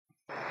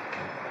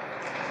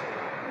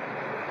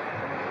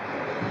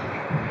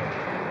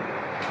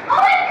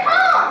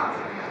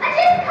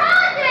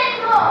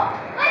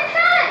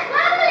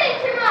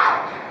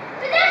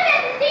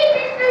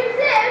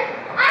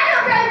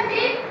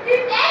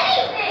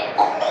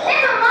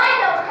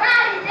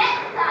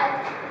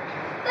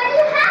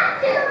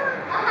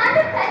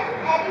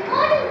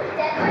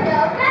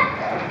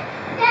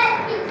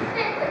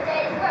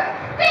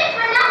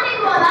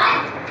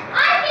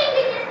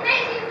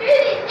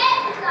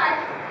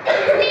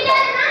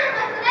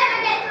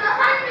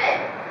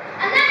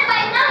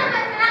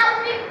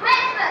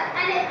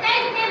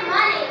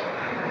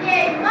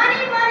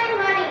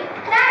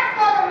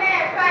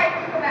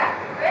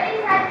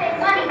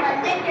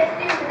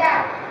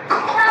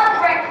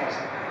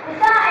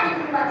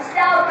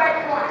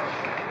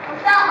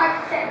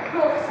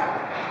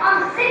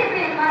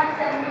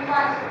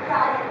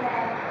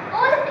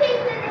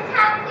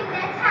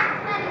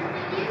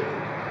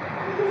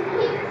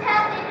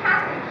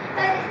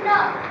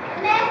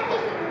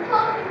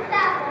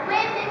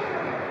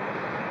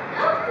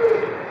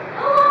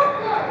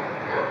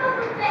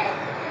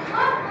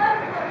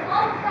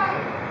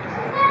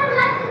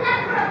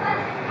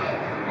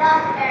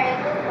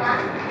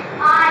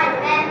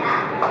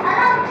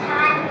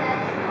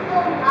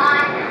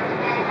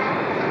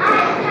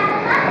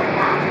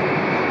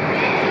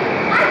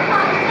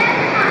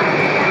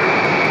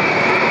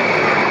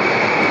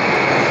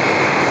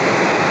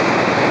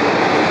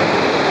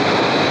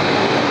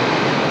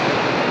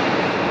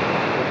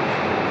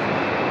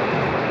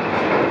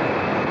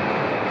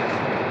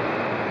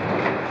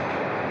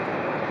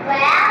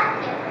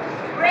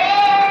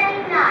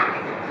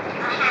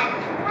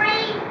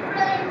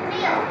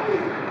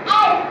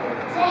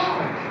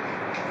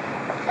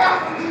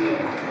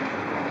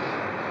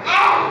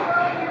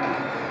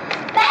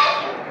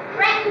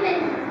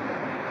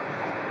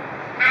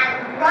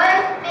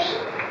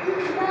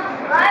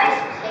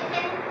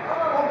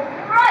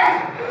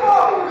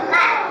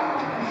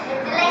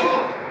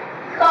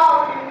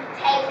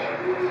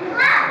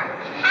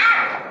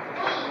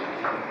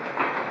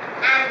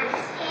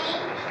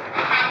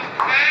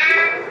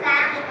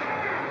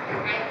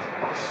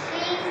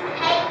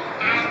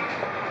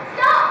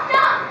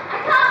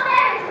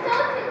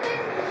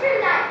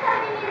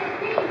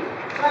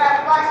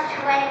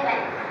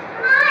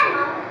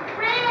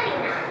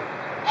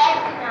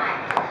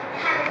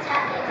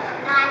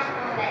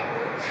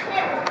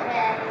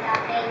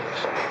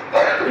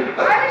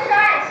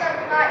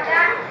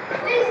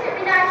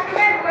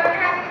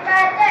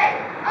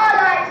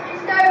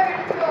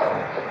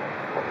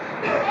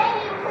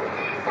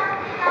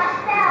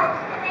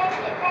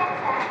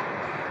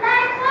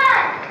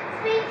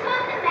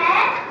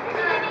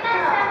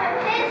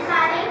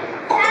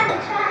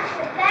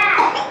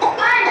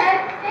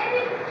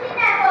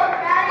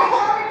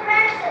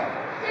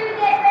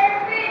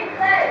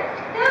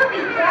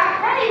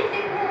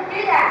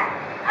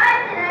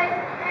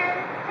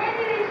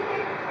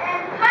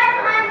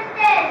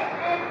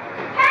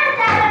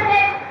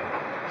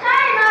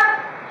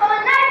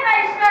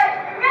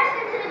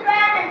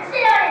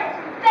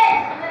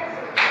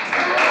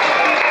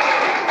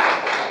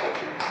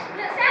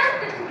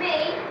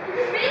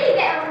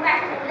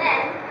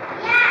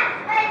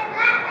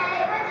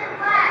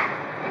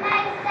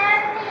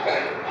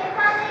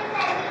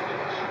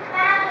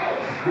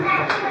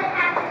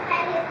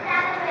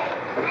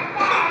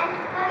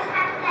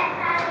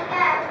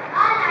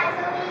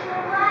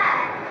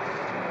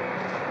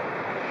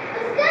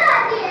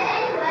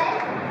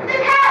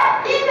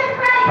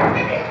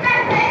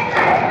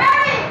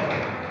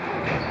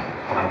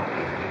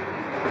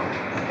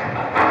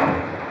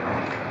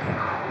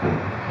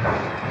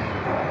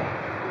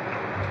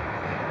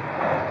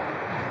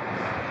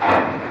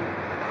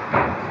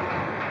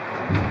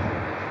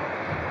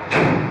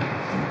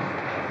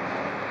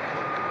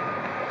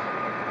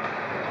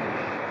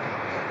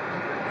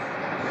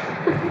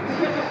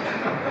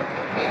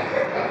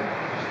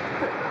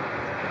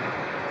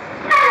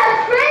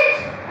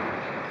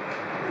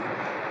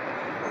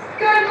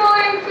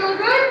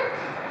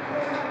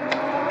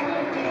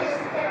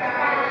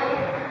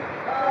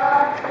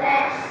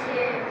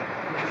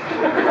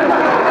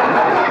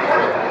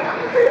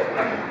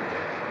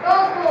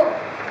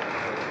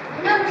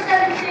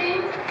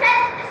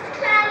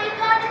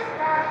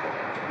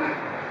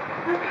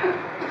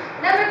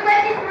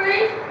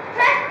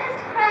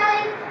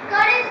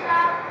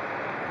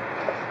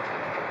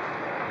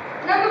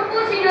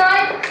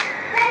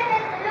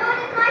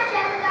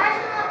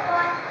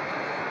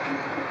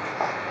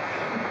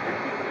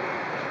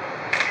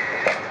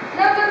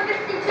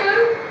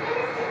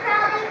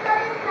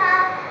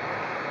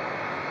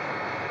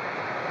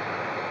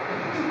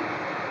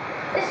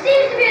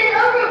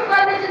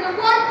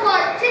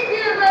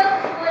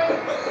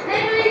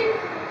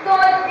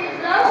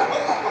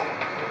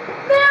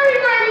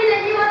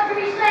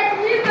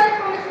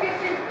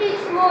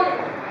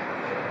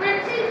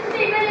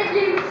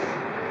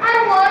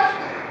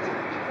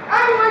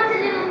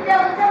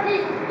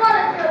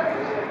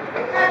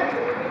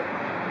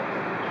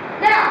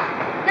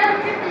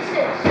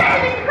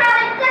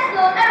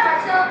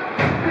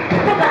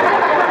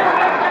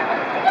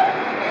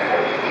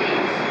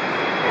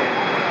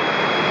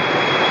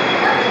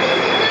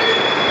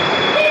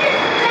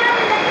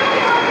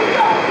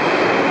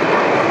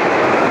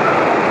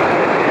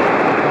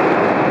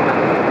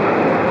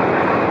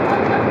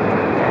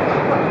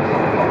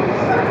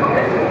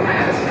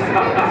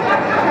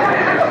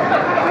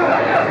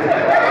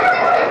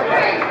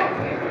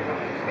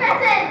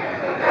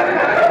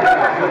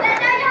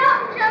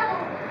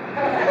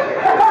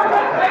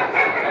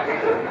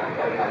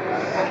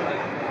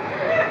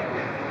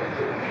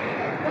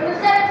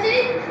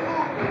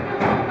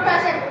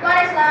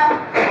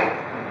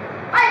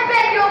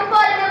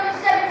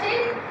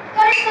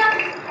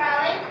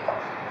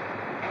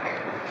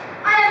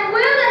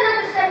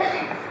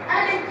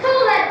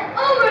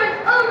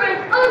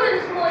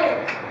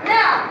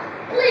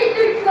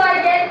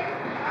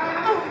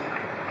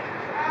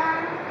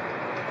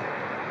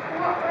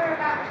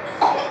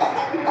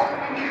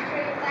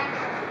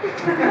And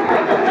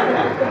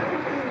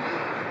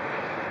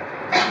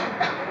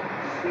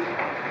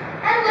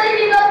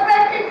lady not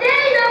breath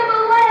today,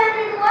 number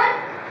 101.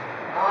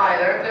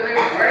 I learned a new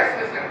verse,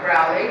 Mr.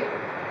 Crowley.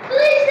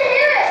 Pleased to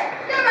hear it.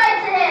 Go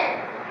right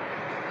ahead.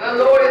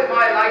 The Lord is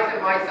my light and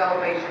my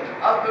salvation.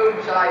 Of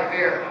whom shall I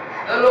fear?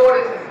 The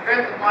Lord is the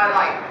strength of my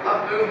life.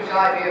 Of whom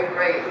shall I be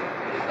afraid?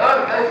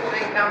 Though hosts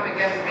may camp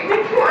against me,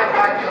 my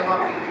heart shall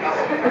not be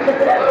troubled.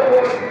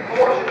 Though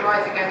war should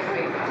rise against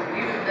me,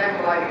 even then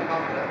will I be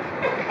confident.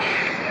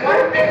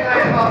 One thing I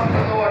have asked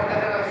the Lord, that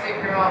I will seek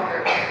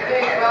hereafter,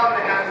 that he dwell in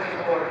the house of the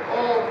Lord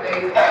all the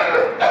days of my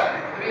life,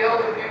 to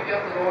behold the beauty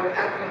of the Lord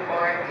and to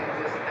inquire into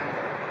his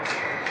temple.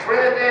 For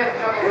in the day of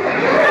trouble,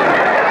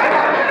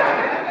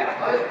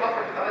 of his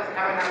comfort, of his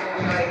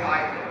tabernacle shall he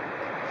hide me.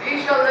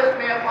 He shall lift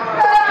me upon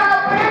a...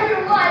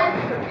 101.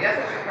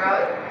 Yes, Mr.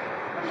 Crowley?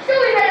 I'm sure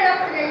we had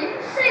enough today. You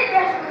can say the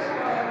rest of us.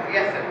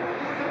 Yes, sir.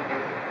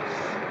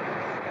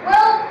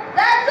 Well,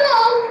 that's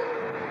all.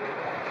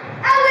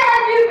 And where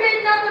have you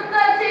been, number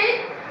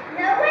 13?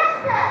 Nowhere,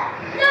 sir.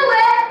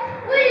 Nowhere?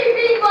 What do you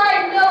mean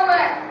by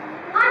nowhere?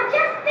 I've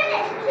just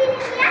finished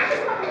cleaning the ashes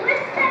from the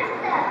woodstone,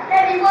 sir.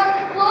 Have you washed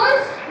the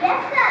floors? Yes,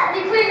 sir. Have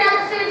you cleaned out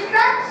the sewage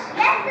traps?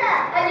 Yes, sir.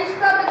 Have you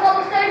scrubbed the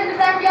cobblestones in the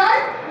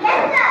backyard? Yes,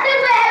 sir. Then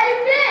where have you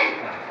been?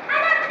 I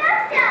don't know,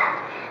 sir.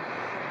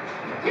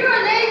 You're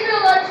a lazy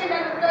little luncheon,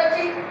 number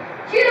 13.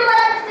 Do you know what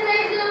happens to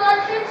lazy little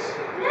luncheons?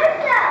 No,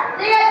 sir.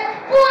 They get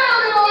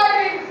boiled in oil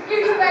and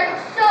you fed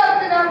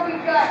soaked and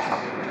hungry guts.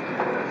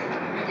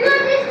 Do you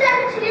want this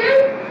done to you?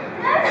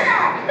 No,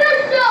 sir. No,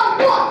 so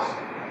what?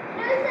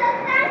 No, sir,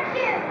 thank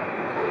you.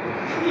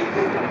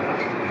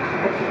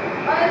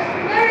 I was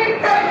very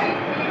thirsty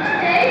for you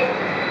today.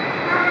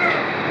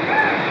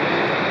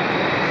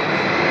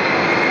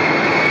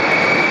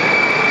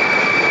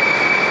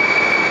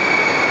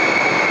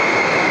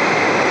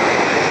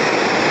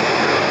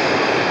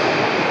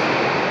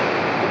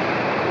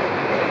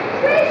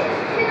 Gracious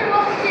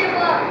generosity of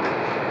our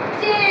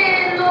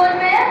dear Lord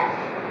Mayor,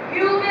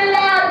 you'll be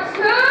allowed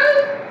to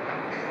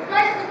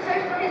slice the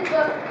toast on his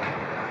book.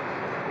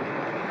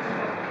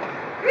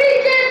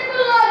 Greetings, my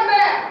Lord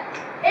Mayor.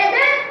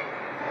 Amen?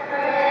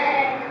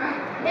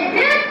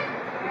 Amen?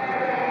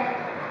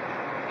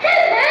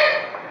 Amen?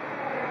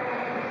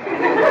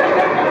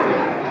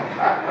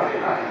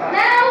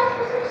 Now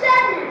for some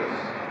sad news.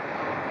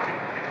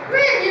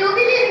 Three of you will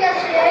be leaving us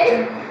today.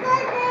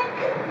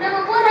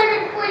 Number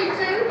 142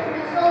 has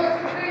been sold as a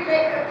food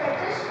maker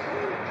apprentice.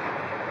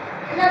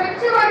 And number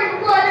 201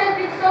 has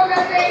been sold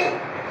as a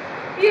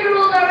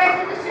funeral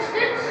director's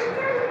assistant.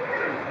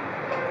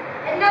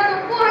 And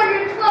number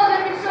 412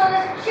 has been sold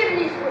as a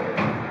chimney sweep.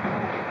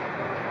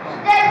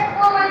 Step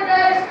forward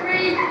those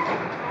three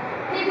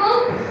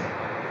people.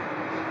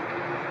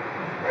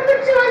 Number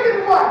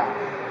 201.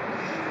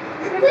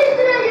 Please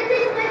do